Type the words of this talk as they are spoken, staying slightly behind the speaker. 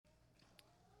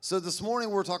So this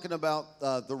morning we're talking about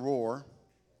the roar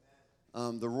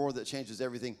that changes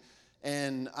everything.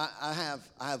 And I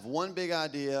have one big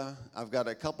idea. I've got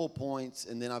a couple points,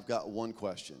 and then I've got one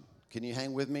question. Can you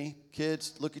hang with me?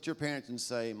 Kids, look at your parents and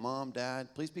say, Mom,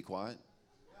 Dad, please be quiet.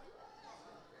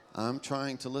 I'm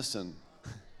trying to listen.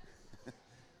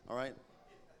 All right?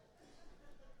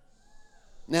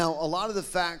 Now, a lot of the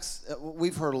facts,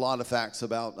 we've heard a lot of facts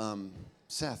about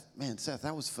Seth. Man, Seth,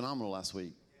 that was phenomenal last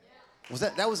week.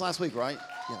 That was last week, right?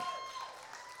 Yeah.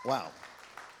 Wow.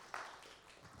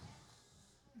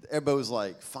 Everybody was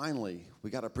like, finally, we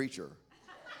got a preacher.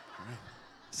 Right?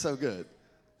 So good.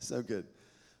 So good.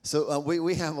 So we've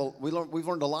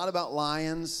learned a lot about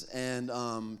lions, and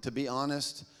to be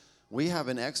honest, we have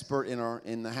an expert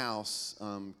in the house.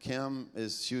 Kim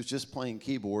she was just playing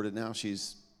keyboard, and now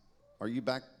are you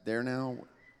back there now?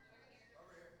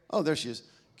 Oh, there she is.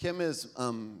 Kim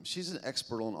she's an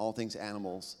expert on all things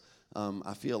animals.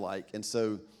 I feel like. And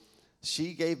so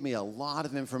she gave me a lot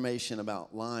of information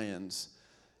about lions,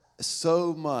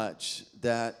 so much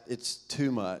that it's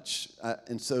too much.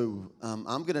 And so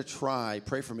I'm going to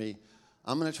pray for me,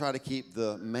 I'm going to try to keep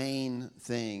the main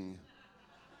thing.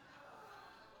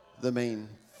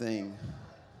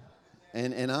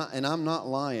 And I'm not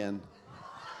lying.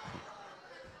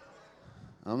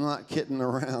 I'm not kidding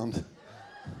around.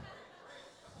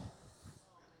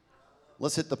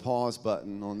 Let's hit the pause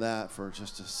button on that for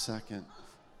just a second,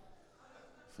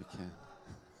 if we can.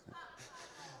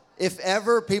 If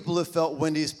ever people have felt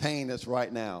Wendy's pain, it's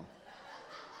right now.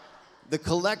 The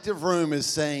collective room is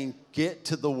saying, get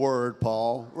to the word,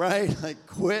 Paul, right? Like,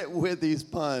 quit with these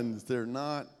puns. They're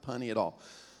not punny at all.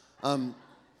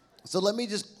 So I'm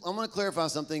going to clarify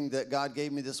something that God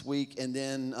gave me this week, and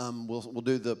then we'll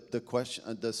do the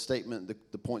question, the statement,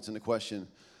 the points in the question.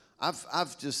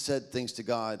 I've just said things to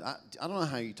God. I don't know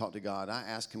how you talk to God. I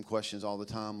ask him questions all the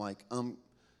time, like,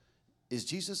 is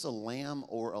Jesus a lamb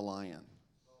or a lion?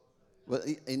 Well,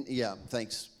 yeah,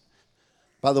 thanks.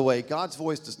 By the way, God's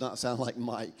voice does not sound like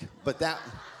Mike, but that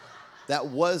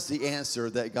was the answer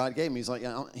that God gave me. He's like,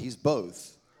 he's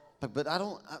both. But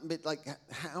like,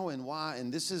 how and why?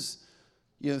 And this is,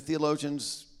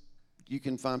 theologians, you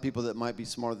can find people that might be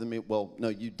smarter than me. Well, no,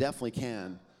 you definitely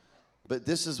can. But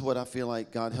this is what I feel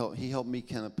like He helped me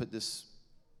kind of put this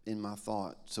in my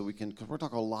thought because we're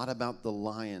talking a lot about the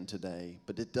lion today,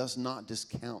 but it does not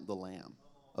discount the Lamb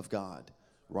of God,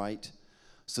 right?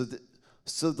 So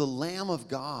the Lamb of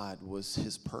God was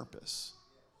his purpose.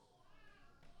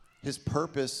 His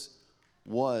purpose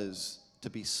was to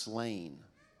be slain.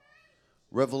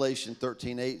 Revelation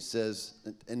 13:8 says,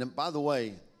 and by the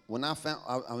way, when I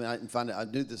didn't find it, I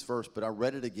knew this verse, but I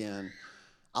read it again.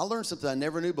 I learned something I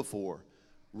never knew before.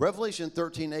 Revelation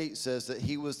 13:8 says that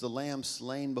he was the lamb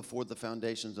slain before the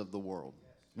foundations of the world.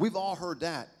 We've all heard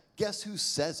that. Guess who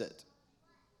says it?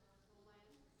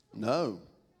 No.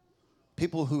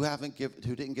 People who didn't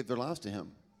give their lives to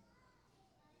him.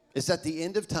 It's at the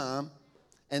end of time,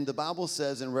 and the Bible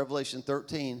says in Revelation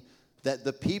 13 that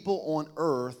the people on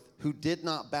earth who did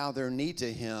not bow their knee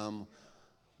to him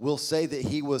will say that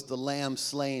he was the lamb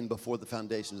slain before the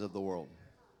foundations of the world.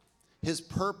 His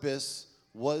purpose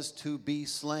was to be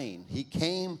slain. He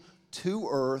came to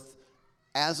earth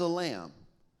as a lamb.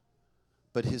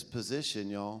 But his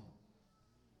position, y'all,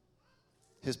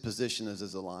 is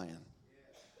as a lion.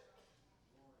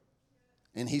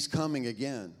 And he's coming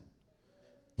again.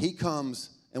 He comes,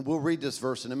 and we'll read this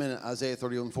verse in a minute, Isaiah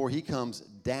 31:4. He comes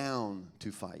down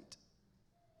to fight.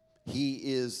 He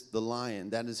is the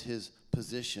lion. That is his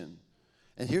position.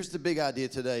 And here's the big idea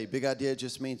today. Big idea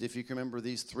just means if you can remember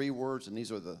these three words, and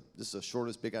this is the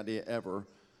shortest big idea ever,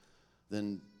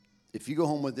 then if you go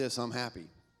home with this, I'm happy.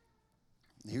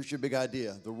 Here's your big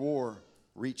idea. The roar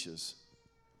reaches.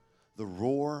 The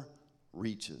roar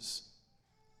reaches.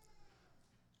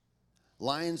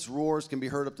 Lions' roars can be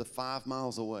heard up to 5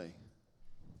 miles away.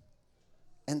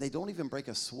 And they don't even break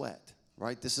a sweat,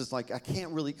 right? This is like, I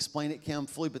can't really explain it, Kim,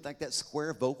 fully, but like that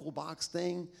square vocal box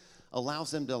thing allows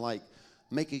them to like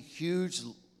make a huge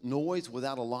noise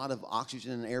without a lot of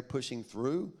oxygen and air pushing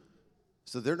through.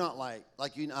 So they're not like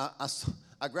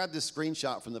I grabbed this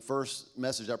screenshot from the first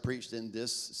message I preached in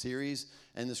this series,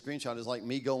 and the screenshot is like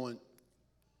me going,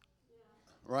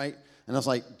 right? And I was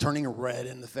like turning red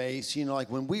in the face. Like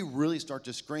when we really start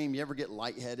to scream, you ever get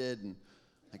lightheaded? And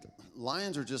like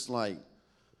lions are just like,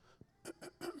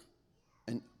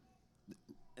 and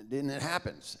then it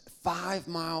happens 5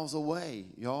 miles away,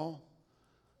 y'all.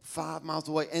 5 miles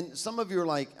away. And some of you are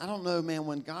like, I don't know, man,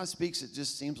 when God speaks, it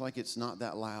just seems like it's not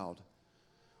that loud.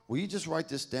 Will you just write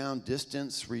this down?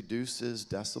 Distance reduces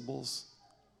decibels.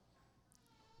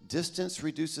 Distance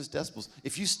reduces decibels.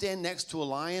 If you stand next to a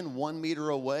lion 1 meter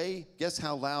away, guess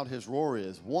how loud his roar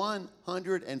is?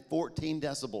 114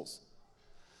 decibels.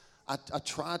 I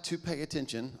try to pay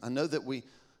attention. I know that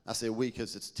I say we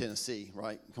because it's Tennessee,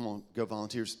 right? Come on, go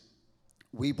Volunteers.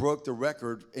 We broke the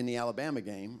record in the Alabama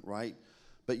game, right?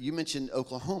 But you mentioned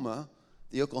Oklahoma.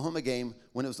 The Oklahoma game,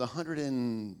 when it was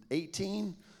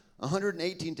 118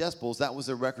 decibels, that was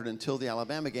the record until the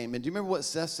Alabama game. And do you remember what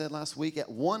Seth said last week? At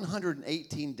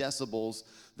 118 decibels,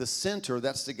 the center,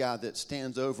 that's the guy that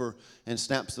stands over and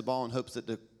snaps the ball and hopes that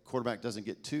the quarterback doesn't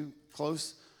get too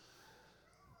close.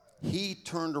 He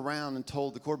turned around and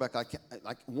told the quarterback,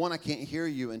 one, I can't hear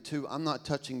you, and two, I'm not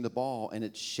touching the ball, and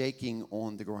it's shaking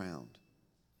on the ground.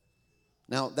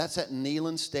 Now, that's at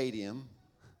Neyland Stadium,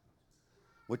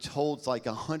 which holds like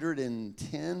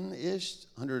 110-ish,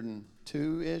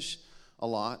 102-ish, a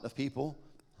lot of people,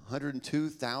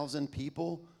 102,000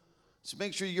 people. So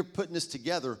make sure you're putting this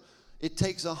together. It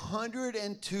takes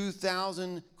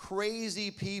 102,000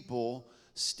 crazy people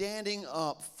standing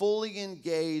up, fully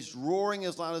engaged, roaring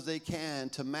as loud as they can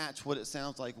to match what it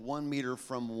sounds like 1 meter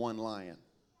from one lion.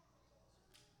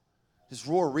 His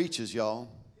roar reaches, y'all.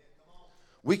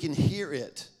 We can hear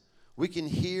it. We can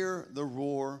hear the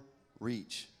roar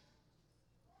reach.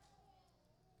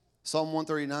 Psalm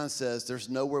 139 says, there's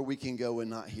nowhere we can go and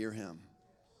not hear him.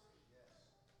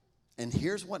 And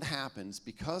here's what happens.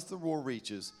 Because the roar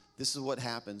reaches, this is what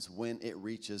happens when it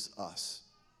reaches us.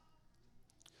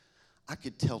 I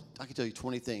could tell you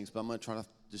 20 things, but I'm going to try to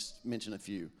just mention a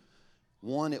few.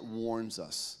 One, it warns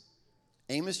us.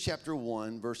 Amos chapter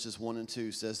 1, verses 1 and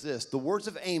 2 says this: the words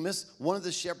of Amos, one of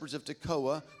the shepherds of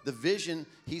Tekoa, the vision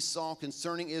he saw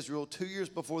concerning Israel 2 years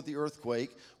before the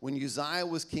earthquake, when Uzziah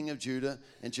was king of Judah,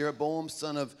 and Jeroboam,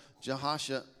 son of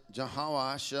Jehoash,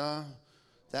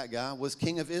 that guy, was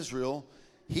king of Israel.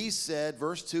 He said,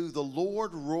 verse 2, the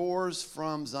Lord roars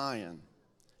from Zion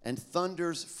and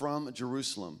thunders from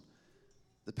Jerusalem.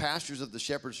 The pastures of the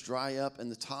shepherds dry up,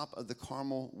 and the top of the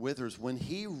Carmel withers. When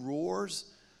he roars,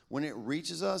 when it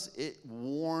reaches us, it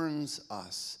warns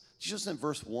us. Just in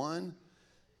verse 1,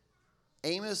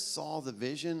 Amos saw the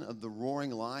vision of the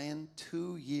roaring lion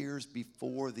 2 years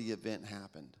before the event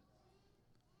happened.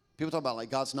 People talk about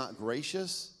like God's not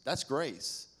gracious. That's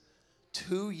grace.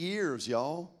 2 years,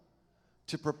 y'all,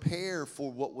 to prepare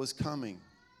for what was coming.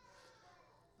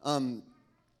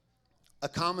 A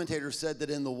commentator said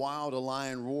that in the wild, a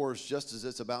lion roars just as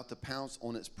it's about to pounce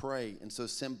on its prey. And so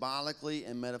symbolically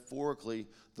and metaphorically,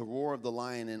 the roar of the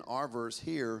lion in our verse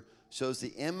here shows the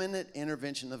imminent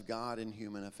intervention of God in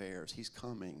human affairs. He's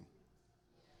coming.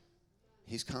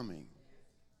 He's coming.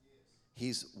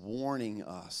 He's warning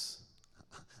us.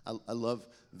 I love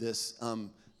this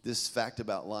this fact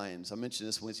about lions. I mentioned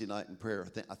this Wednesday night in prayer.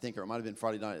 I think, or it might have been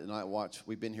Friday night at the night watch.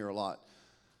 We've been here a lot.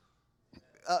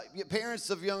 Parents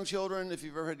of young children, if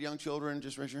you've ever had young children,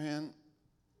 just raise your hand.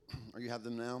 Or you have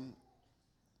them now.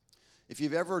 If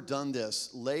you've ever done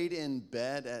this, laid in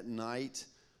bed at night,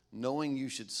 knowing you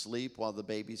should sleep while the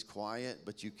baby's quiet,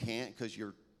 but you can't because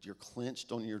you're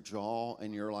clenched on your jaw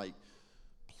and you're like,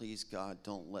 please, God,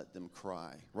 don't let them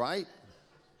cry, right?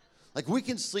 Like we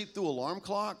can sleep through alarm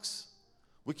clocks.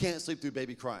 We can't sleep through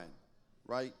baby crying,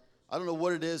 right? I don't know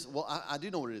what it is. Well, I do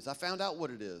know what it is. I found out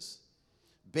what it is.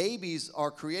 Babies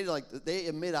are created like they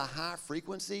emit a high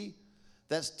frequency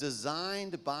that's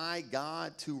designed by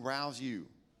God to rouse you.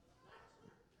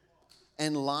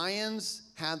 And lions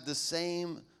have the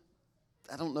same,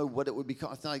 I don't know what it would be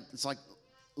called. It's like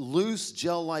loose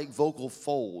gel-like vocal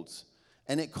folds.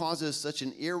 And it causes such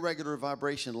an irregular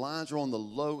vibration. Lions are on the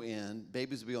low end.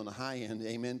 Babies will be on the high end.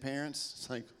 Amen, parents? It's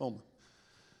like, oh my.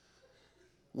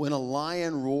 When a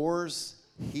lion roars,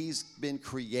 he's been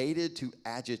created to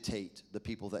agitate the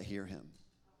people that hear him.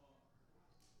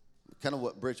 Kind of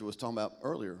what Bridget was talking about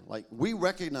earlier. Like, we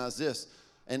recognize this.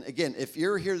 And again, if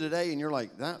you're here today and you're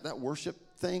like, that worship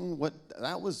thing,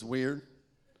 that was weird.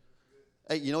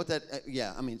 Hey, you know what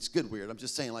yeah, I mean, it's good weird. I'm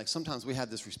just saying, like, sometimes we have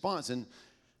this response. And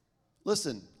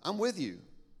listen, I'm with you.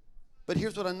 But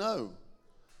here's what I know.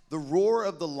 The roar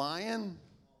of the lion,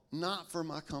 not for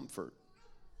my comfort.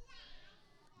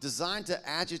 Designed to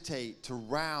agitate, to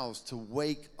rouse, to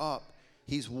wake up.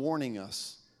 He's warning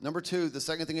us. Number two, the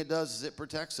second thing it does is it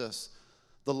protects us.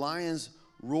 The lion's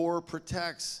roar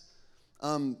protects.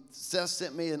 Seth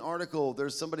sent me an article.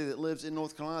 There's somebody that lives in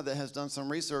North Carolina that has done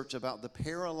some research about the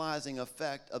paralyzing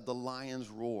effect of the lion's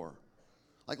roar.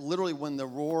 Like literally when the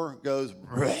roar goes,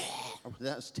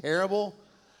 that's terrible,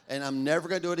 and I'm never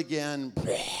going to do it again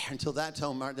until that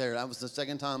tone right there. That was the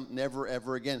second time, never,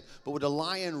 ever again. But when a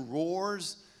lion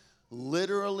roars,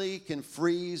 literally can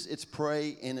freeze its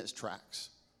prey in its tracks.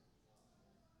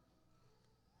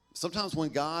 Sometimes when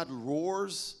God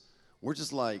roars, we're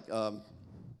just like,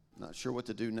 not sure what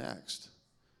to do next.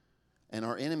 And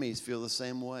our enemies feel the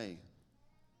same way.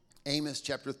 Amos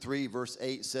chapter 3, verse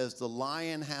 8 says, the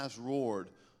lion has roared.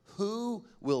 Who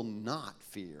will not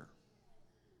fear?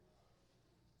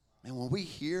 And when we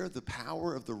hear the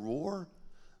power of the roar,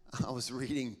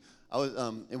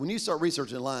 and when you start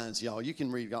researching lions, y'all, you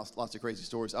can read lots of crazy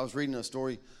stories. I was reading a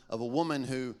story of a woman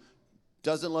who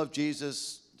doesn't love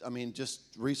Jesus. Just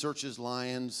researches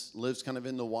lions, lives kind of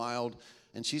in the wild.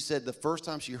 And she said the first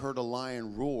time she heard a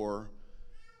lion roar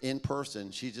in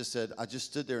person, she just said, I just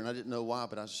stood there and I didn't know why,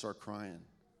 but I just started crying.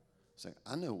 It's like,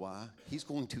 I know why. He's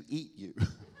going to eat you.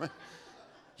 Right?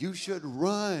 You should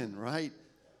run, right?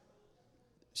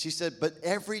 She said, but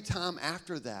every time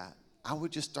after that, I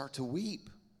would just start to weep.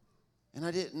 And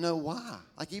I didn't know why.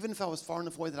 Like, even if I was far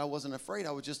enough away that I wasn't afraid,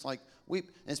 I would just like weep.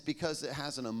 And it's because it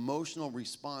has an emotional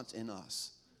response in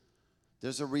us.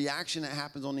 There's a reaction that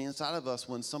happens on the inside of us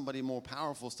when something more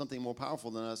powerful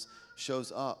than us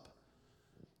shows up.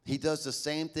 He does the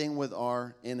same thing with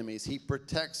our enemies. He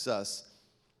protects us.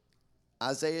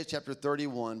 Isaiah chapter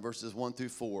 31, verses 1 through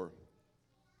 4.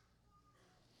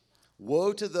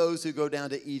 Woe to those who go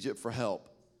down to Egypt for help,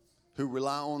 who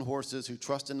rely on horses, who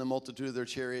trust in the multitude of their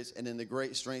chariots and in the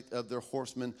great strength of their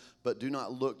horsemen, but do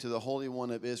not look to the Holy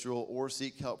One of Israel or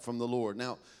seek help from the Lord.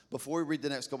 Now, before we read the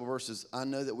next couple verses, I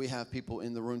know that we have people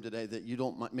in the room today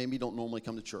that maybe don't normally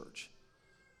come to church.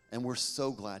 And we're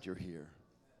so glad you're here.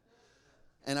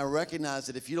 And I recognize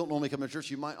that if you don't normally come to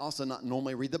church, you might also not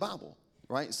normally read the Bible,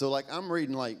 right? So like I'm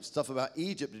reading like stuff about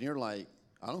Egypt, and you're like,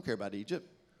 I don't care about Egypt.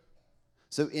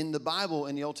 So in the Bible,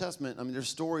 in the Old Testament, there's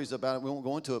stories about it. We won't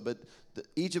go into it, but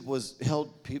Egypt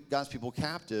held God's people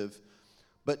captive.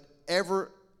 But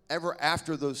ever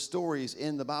after those stories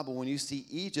in the Bible, when you see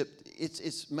Egypt,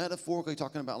 it's metaphorically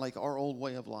talking about like our old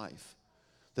way of life,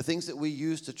 the things that we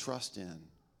used to trust in.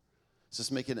 It's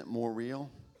just making it more real.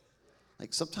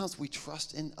 Like sometimes we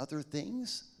trust in other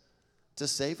things to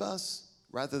save us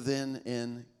rather than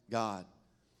in God.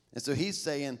 And so he's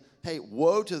saying, hey,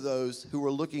 woe to those who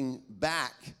are looking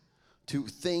back to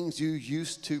things you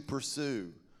used to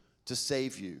pursue to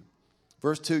save you.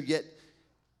 Verse 2, yet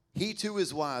he too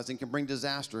is wise and can bring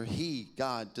disaster. He,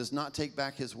 God, does not take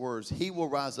back his words. He will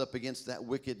rise up against that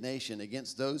wicked nation,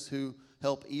 against those who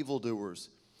help evildoers.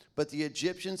 But the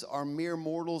Egyptians are mere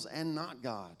mortals and not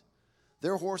God.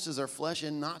 Their horses are flesh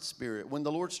and not spirit. When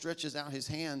the Lord stretches out his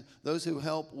hand, those who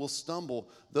help will stumble.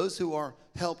 Those who are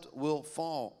helped will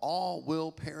fall. All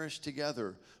will perish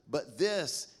together. But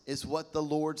this is what the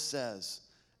Lord says.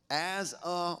 As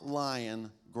a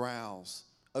lion growls,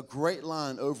 a great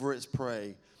lion over its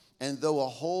prey, and though a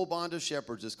whole band of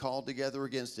shepherds is called together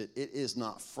against it, it is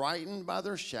not frightened by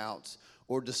their shouts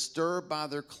or disturbed by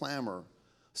their clamor.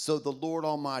 So the Lord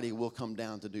Almighty will come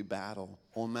down to do battle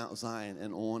on Mount Zion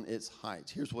and on its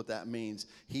heights. Here's what that means.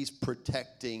 He's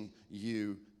protecting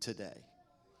you today.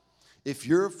 If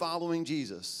you're following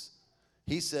Jesus,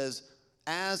 he says,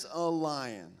 as a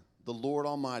lion, the Lord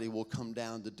Almighty will come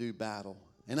down to do battle.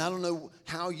 And I don't know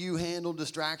how you handle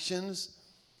distractions.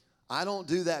 I don't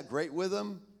do that great with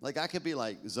them. Like I could be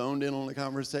like zoned in on the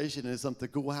conversation and something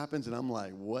cool happens and I'm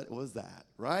like, what was that,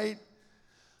 right?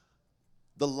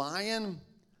 The lion,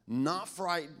 not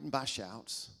frightened by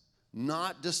shouts,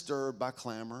 not disturbed by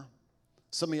clamor.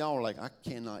 Some of y'all are like, I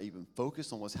cannot even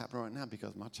focus on what's happening right now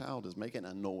because my child is making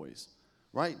a noise,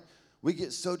 right? We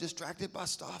get so distracted by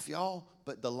stuff, y'all,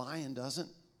 but the lion doesn't.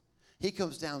 He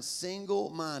comes down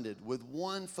single-minded with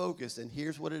one focus, and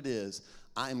here's what it is.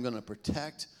 I am going to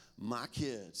protect my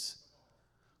kids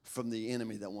from the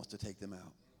enemy that wants to take them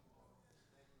out.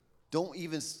 Don't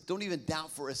even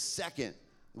doubt for a second.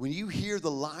 When you hear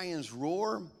the lion's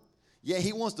roar, yeah,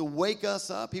 he wants to wake us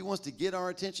up. He wants to get our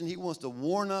attention. He wants to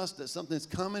warn us that something's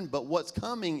coming, but what's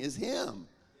coming is him.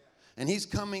 And he's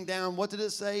coming down, what did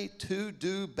it say? To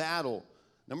do battle.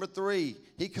 Number 3,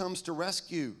 he comes to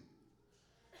rescue.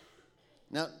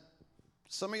 Now,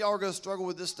 some of y'all are going to struggle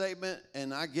with this statement,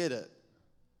 and I get it.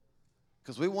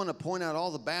 Because we want to point out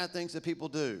all the bad things that people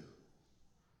do.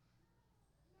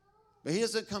 But he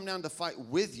doesn't come down to fight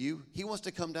with you. He wants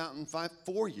to come down and fight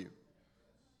for you.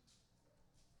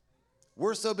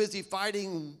 We're so busy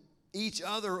fighting each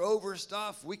other over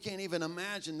stuff, we can't even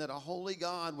imagine that a holy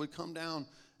God would come down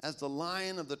as the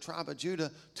Lion of the tribe of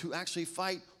Judah to actually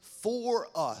fight for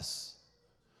us.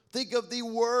 Think of the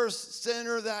worst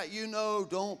sinner that you know.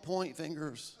 Don't point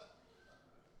fingers.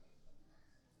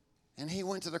 And he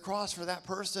went to the cross for that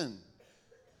person.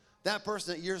 That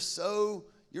person that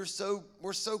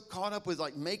we're so caught up with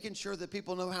like making sure that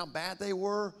people know how bad they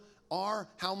are,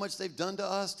 how much they've done to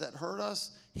us that hurt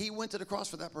us. he went to the cross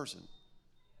for that person.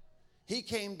 He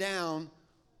came down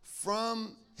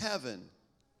from heaven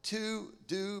to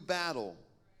do battle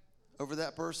over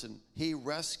that person. He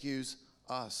rescues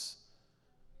us.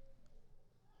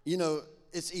 You know,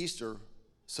 it's Easter,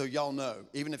 so y'all know,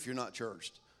 even if you're not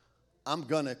churched, I'm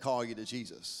going to call you to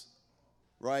Jesus,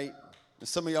 right? And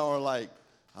some of y'all are like,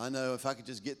 I know if I could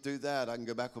just get through that, I can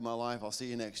go back with my life. I'll see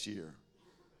you next year.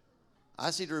 I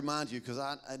just need to remind you, because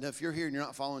I know if you're here and you're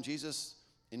not following Jesus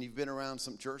and you've been around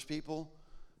some church people,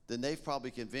 then they've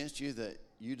probably convinced you that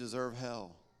you deserve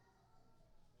hell.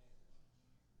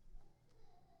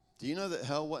 Do you know that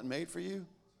hell wasn't made for you?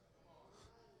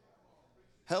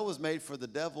 Hell was made for the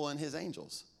devil and his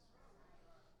angels.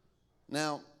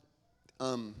 Now,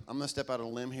 I'm going to step out on a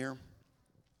limb here.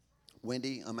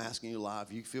 Wendy, I'm asking you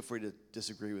live. You feel free to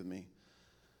disagree with me.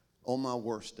 On my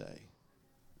worst day,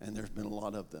 and there's been a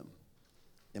lot of them,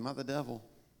 am I the devil?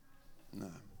 No.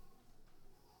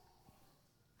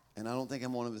 And I don't think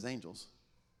I'm one of his angels.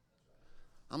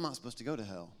 I'm not supposed to go to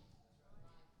hell.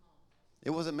 It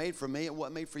wasn't made for me. It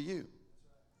wasn't made for you.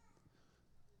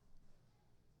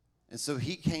 And so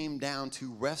he came down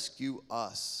to rescue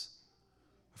us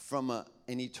from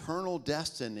an eternal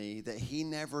destiny that he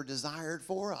never desired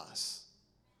for us.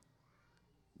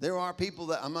 There are people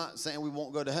that, I'm not saying we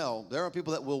won't go to hell. There are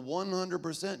people that will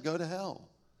 100% go to hell.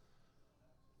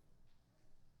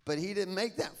 But he didn't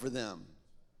make that for them.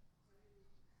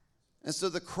 And so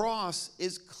the cross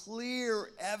is clear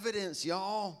evidence,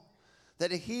 y'all,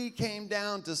 that he came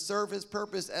down to serve his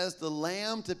purpose as the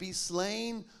lamb to be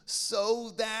slain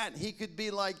so that he could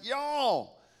be like,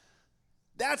 y'all,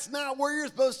 that's not where you're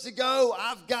supposed to go.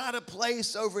 I've got a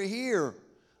place over here.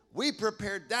 We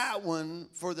prepared that one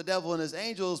for the devil and his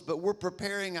angels, but we're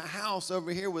preparing a house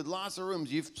over here with lots of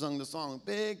rooms. You've sung the song,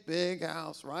 big, big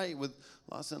house, right? With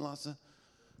lots and lots of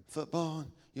football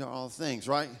and all the things,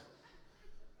 right?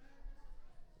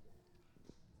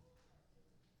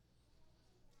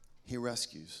 He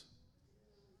rescues.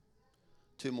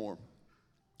 Two more.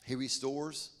 He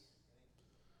restores.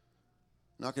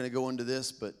 I'm not going to go into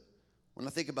this, but when I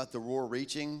think about the roar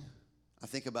reaching, I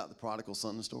think about the prodigal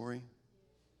son story.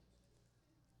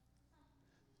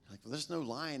 Like, well, there's no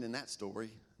lion in that story.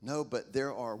 No, but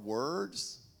there are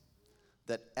words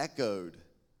that echoed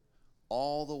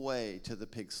all the way to the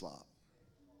pig slop.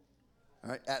 All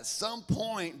right, at some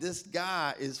point, this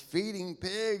guy is feeding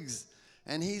pigs.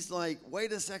 And he's like,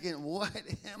 wait a second, what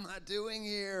am I doing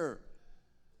here?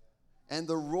 And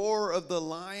the roar of the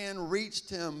lion reached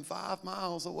him 5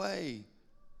 miles away.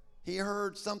 He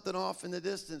heard something off in the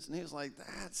distance, and he was like,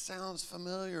 that sounds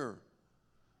familiar.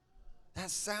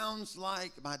 That sounds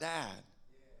like my dad.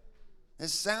 It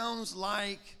sounds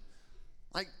like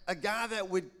a guy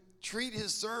that would treat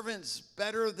his servants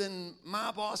better than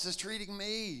my boss is treating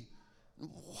me.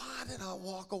 Why did I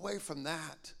walk away from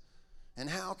that? And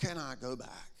how can I go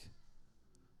back?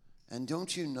 And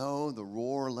don't you know the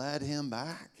roar led him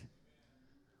back?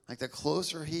 Like the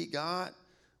closer he got,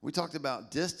 we talked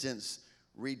about distance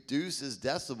reduces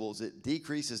decibels, it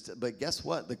decreases. But guess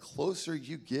what? The closer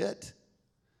you get,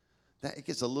 that it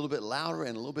gets a little bit louder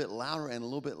and a little bit louder and a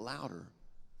little bit louder.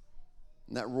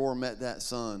 And that roar met that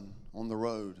son on the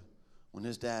road when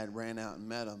his dad ran out and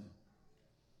met him.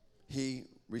 He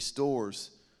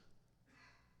restores.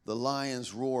 The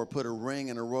lion's roar put a ring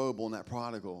and a robe on that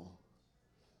prodigal.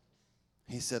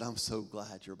 He said, I'm so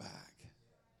glad you're back.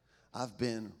 I've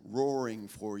been roaring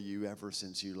for you ever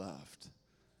since you left.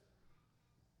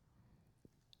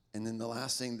 And then the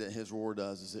last thing that his roar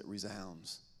does is it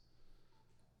resounds.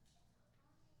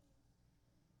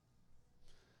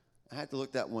 I had to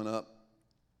look that one up.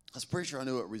 I was pretty sure I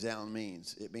knew what resound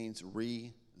means. It means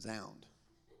resound.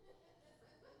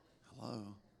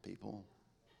 Hello, people.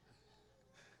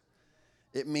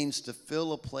 It means to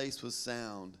fill a place with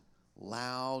sound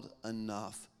loud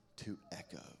enough to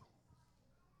echo.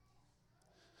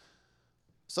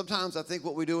 Sometimes I think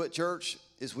what we do at church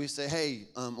is we say, hey,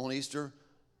 on Easter,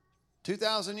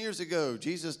 2,000 years ago,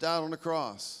 Jesus died on the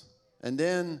cross. And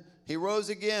then he rose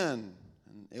again.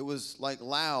 And it was like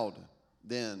loud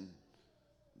then.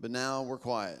 But now we're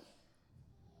quiet.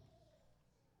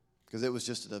 Because it was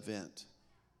just an event.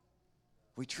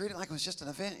 We treat it like it was just an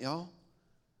event, y'all.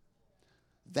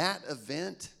 That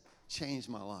event changed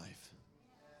my life.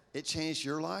 It changed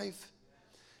your life.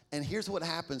 And here's what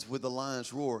happens with the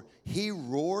lion's roar. He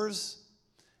roars,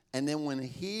 and then when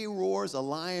he roars, a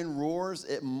lion roars,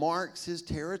 it marks his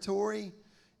territory.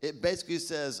 It basically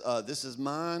says, this is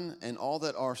mine, and all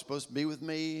that are supposed to be with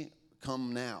me,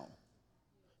 come now.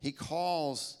 He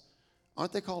calls,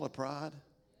 aren't they called a pride?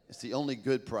 It's the only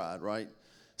good pride, right?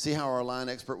 See how our lion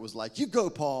expert was like, you go,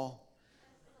 Paul.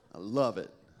 I love it.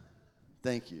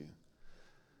 Thank you.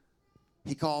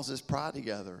 He calls his pride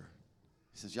together.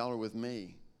 He says, y'all are with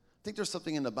me. I think there's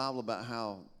something in the Bible about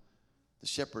how the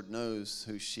shepherd knows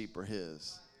whose sheep are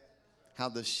his. How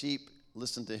the sheep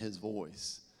listen to his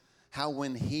voice. How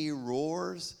when he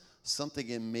roars, something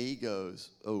in me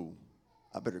goes, oh,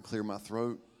 I better clear my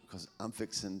throat because I'm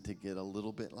fixing to get a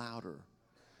little bit louder.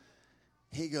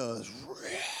 He goes,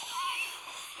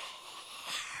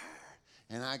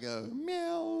 and I go,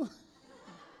 meow.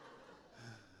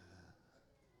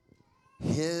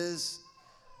 His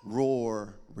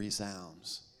roar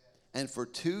resounds. And for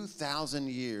 2,000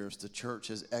 years, the church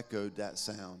has echoed that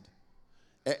sound.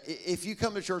 If you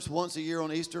come to church once a year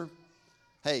on Easter,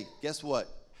 hey, guess what?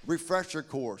 Refresher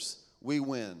course, we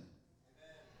win.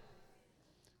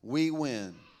 We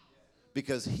win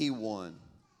because he won.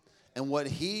 And what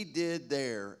he did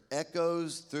there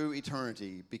echoes through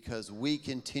eternity because we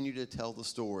continue to tell the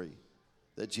story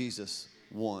that Jesus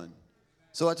won.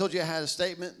 So I told you I had a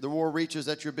statement. The roar reaches.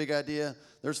 That's your big idea.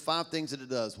 There's 5 things that it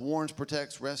does. Warns,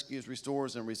 protects, rescues,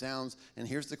 restores, and resounds. And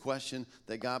here's the question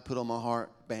that God put on my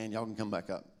heart. Band, y'all can come back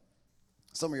up.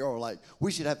 Some of y'all are like,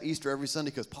 we should have Easter every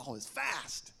Sunday because Paul is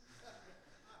fast.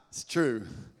 It's true.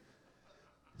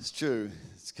 It's true.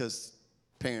 It's because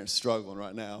parents struggling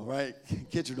right now, right?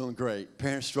 Kids are doing great.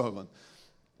 Parents struggling.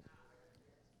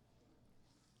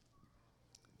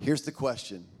 Here's the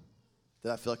question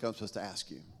that I feel like I'm supposed to ask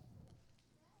you.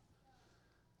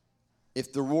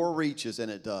 If the roar reaches,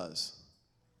 and it does,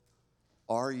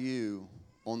 are you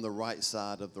on the right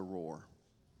side of the roar?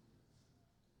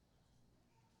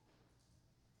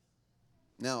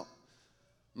 Now,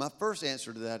 my first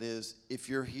answer to that is, if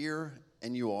you're here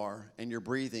and you are, and you're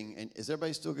breathing, and is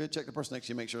everybody still good? Check the person next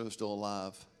to you, make sure they're still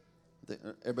alive.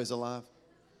 Everybody's alive?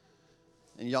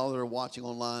 And y'all that are watching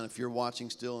online, if you're watching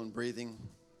still and breathing,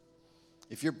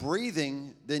 if you're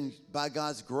breathing, then by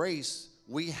God's grace,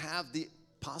 we have the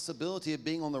possibility of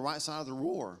being on the right side of the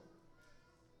roar.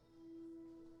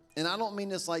 And I don't mean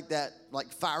this like that,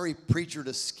 like fiery preacher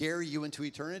to scare you into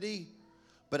eternity,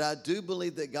 but I do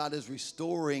believe that God is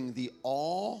restoring the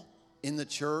awe in the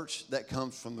church that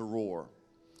comes from the roar.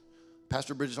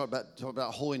 Pastor Bridges talked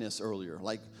about holiness earlier.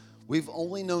 Like, we've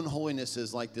only known holiness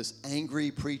as like this angry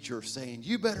preacher saying,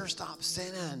 you better stop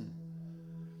sinning.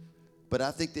 But I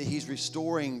think that he's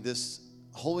restoring this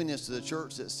holiness to the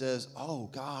church that says, oh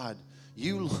God,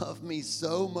 you love me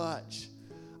so much.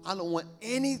 I don't want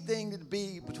anything to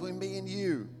be between me and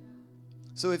you.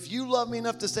 So if you love me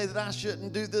enough to say that I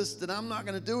shouldn't do this, then I'm not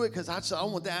going to do it because I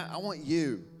want that. I want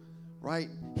you, right?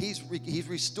 He's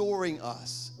restoring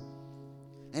us.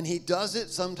 And he does it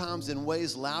sometimes in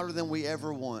ways louder than we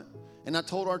ever want. And I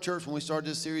told our church when we started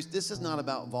this series, this is not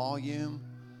about volume.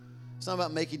 It's not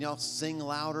about making y'all sing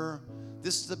louder.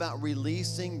 This is about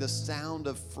releasing the sound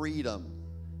of freedom.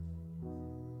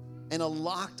 And a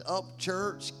locked up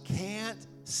church can't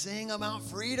sing about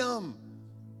freedom.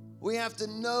 We have to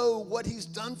know what he's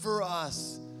done for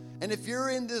us. And if you're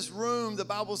in this room, the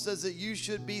Bible says that you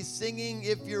should be singing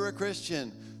if you're a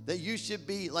Christian. That you should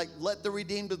be like, let the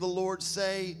redeemed of the Lord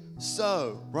say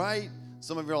so, right?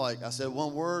 Some of you are like, I said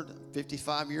one word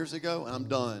 55 years ago and I'm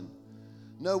done.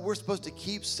 No, we're supposed to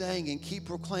keep saying and keep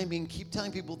proclaiming, keep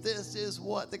telling people this is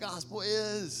what the gospel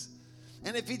is.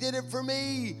 And if he did it for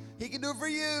me, he can do it for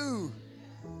you.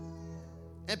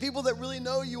 And people that really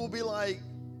know you will be like,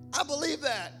 I believe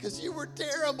that because you were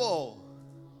terrible.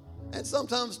 And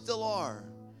sometimes still are.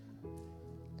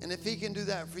 And if he can do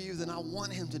that for you, then I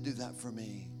want him to do that for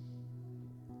me.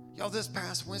 Y'all, this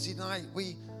past Wednesday night,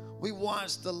 we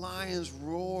watched the lions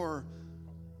roar,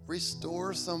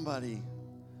 restore somebody,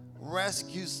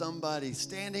 rescue somebody,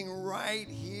 standing right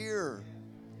here.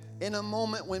 In a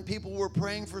moment when people were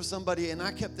praying for somebody, and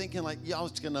I kept thinking, like, y'all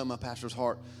just gonna know my pastor's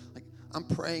heart. Like, I'm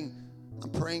praying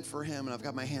for him, and I've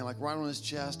got my hand like right on his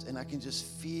chest, and I can just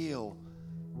feel.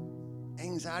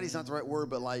 Anxiety's not the right word,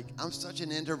 but like, I'm such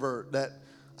an introvert that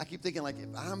I keep thinking, like, if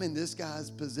I'm in this guy's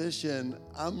position,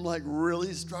 I'm like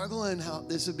really struggling. How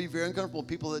this would be very uncomfortable.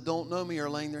 People that don't know me are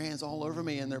laying their hands all over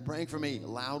me, and they're praying for me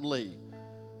loudly.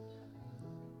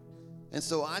 And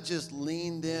so I just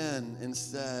leaned in and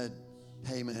said,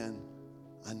 hey man,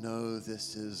 I know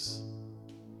this is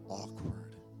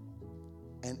awkward.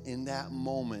 And in that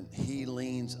moment, he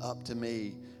leans up to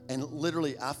me, and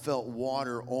literally I felt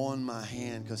water on my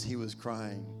hand because he was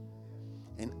crying.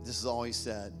 And this is all he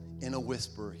said. In a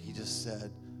whisper, he just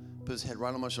said, put his head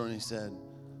right on my shoulder, and he said,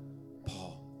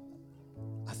 Paul,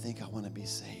 I think I want to be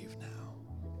saved now.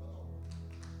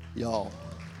 Y'all,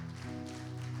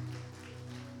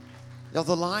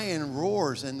 the lion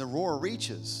roars and the roar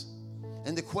reaches.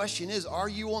 And the question is, are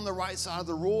you on the right side of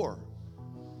the roar?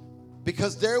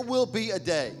 Because there will be a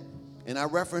day, and I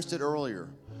referenced it earlier,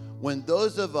 when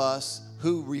those of us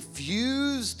who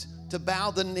refused to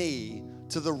bow the knee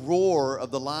to the roar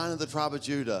of the Lion of the tribe of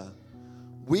Judah,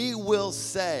 we will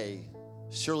say,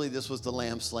 surely this was the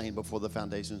Lamb slain before the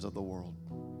foundations of the world.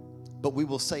 But we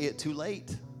will say it too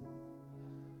late.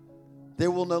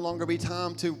 There will no longer be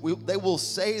time they will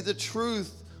say the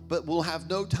truth, but we'll have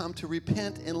no time to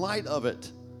repent in light of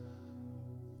it.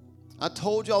 I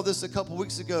told y'all this a couple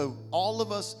weeks ago. All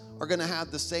of us are going to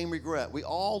have the same regret. We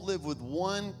all live with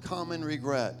one common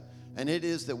regret, and it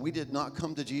is that we did not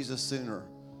come to Jesus sooner.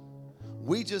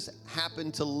 We just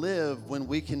happen to live when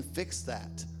we can fix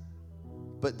that.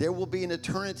 But there will be an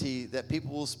eternity that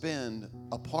people will spend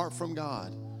apart from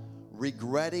God,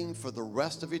 regretting for the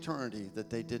rest of eternity that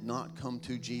they did not come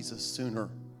to Jesus sooner.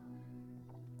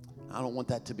 I don't want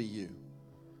that to be you.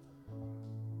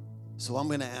 So I'm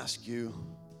going to ask you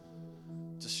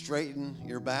to straighten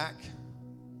your back,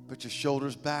 put your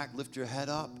shoulders back, lift your head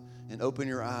up, and open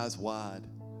your eyes wide.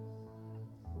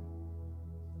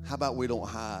 How about we don't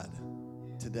hide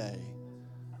today?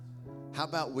 How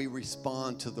about we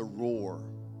respond to the roar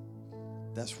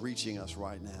that's reaching us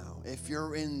right now? If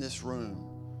you're in this room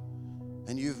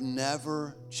and you've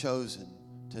never chosen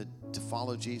to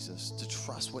follow Jesus, to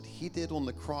trust what he did on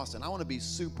the cross, and I want to be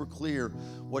super clear,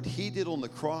 what he did on the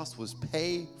cross was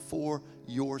pay for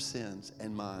your sins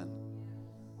and mine.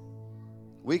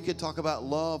 We could talk about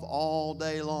love all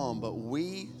day long, but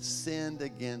we sinned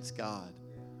against God.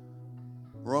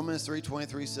 Romans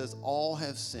 3:23 says, all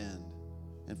have sinned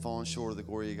and fallen short of the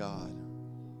glory of God.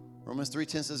 Romans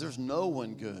 3:10 says there's no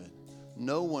one good,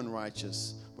 no one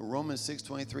righteous. But Romans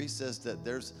 6:23 says that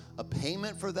there's a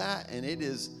payment for that, and it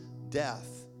is death.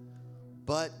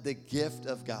 But the gift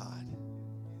of God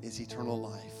is eternal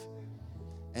life.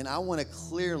 And I want to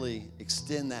clearly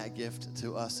extend that gift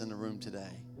to us in the room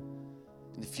today.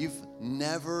 And if you've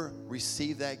never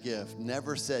received that gift,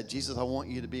 never said, Jesus, I want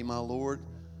you to be my Lord,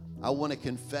 I want to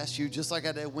confess you just like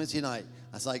I did Wednesday night.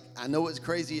 I was like, I know it's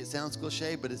crazy, it sounds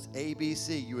cliche, but it's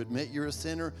ABC. You admit you're a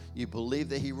sinner, you believe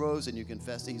that he rose, and you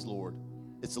confess that he's Lord.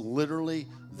 It's literally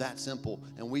that simple.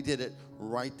 And we did it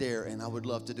right there, and I would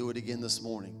love to do it again this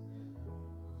morning.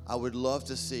 I would love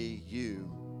to see you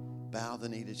bow the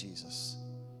knee to Jesus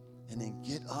and then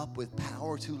get up with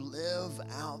power to live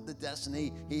out the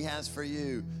destiny he has for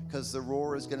you, because the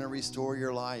roar is going to restore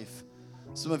your life.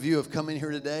 Some of you have come in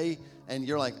here today, and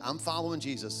you're like, I'm following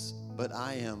Jesus, but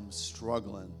I am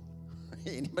struggling.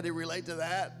 Anybody relate to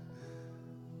that?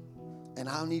 And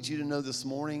I need you to know this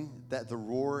morning that the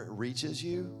roar reaches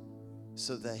you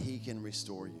so that he can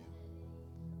restore you.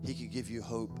 He can give you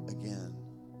hope again.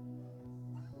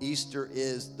 Easter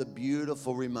is the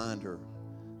beautiful reminder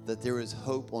that there is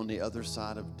hope on the other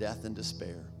side of death and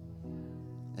despair.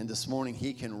 And this morning,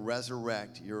 he can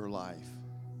resurrect your life.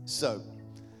 So,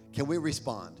 can we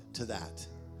respond to that?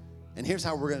 And here's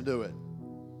how we're going to do it.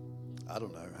 I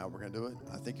don't know how we're going to do it.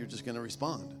 I think you're just going to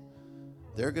respond.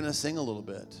 They're going to sing a little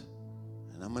bit.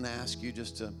 And I'm going to ask you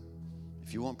just to,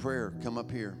 if you want prayer, come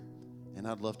up here. And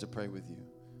I'd love to pray with you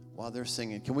while they're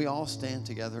singing. Can we all stand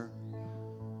together?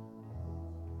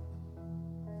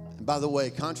 And by the way,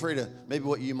 contrary to maybe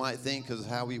what you might think, because of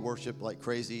how we worship like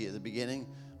crazy at the beginning,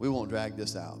 we won't drag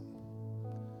this out.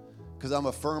 Because I'm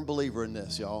a firm believer in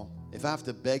this, y'all. If I have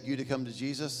to beg you to come to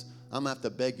Jesus, I'm going to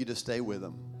have to beg you to stay with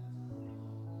him.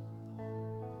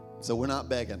 So we're not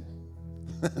begging.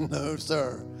 No,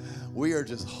 sir. We are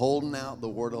just holding out the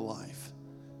word of life.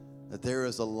 That there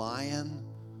is a lion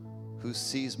who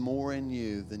sees more in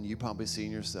you than you probably see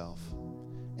in yourself.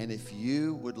 And if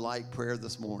you would like prayer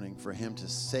this morning for him to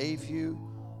save you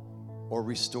or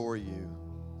restore you,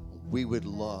 we would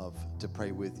love to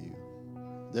pray with you.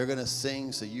 They're going to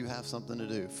sing, so you have something to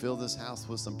do. Fill this house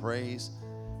with some praise,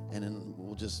 and then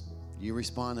you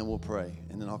respond and we'll pray.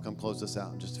 And then I'll come close this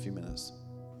out in just a few minutes.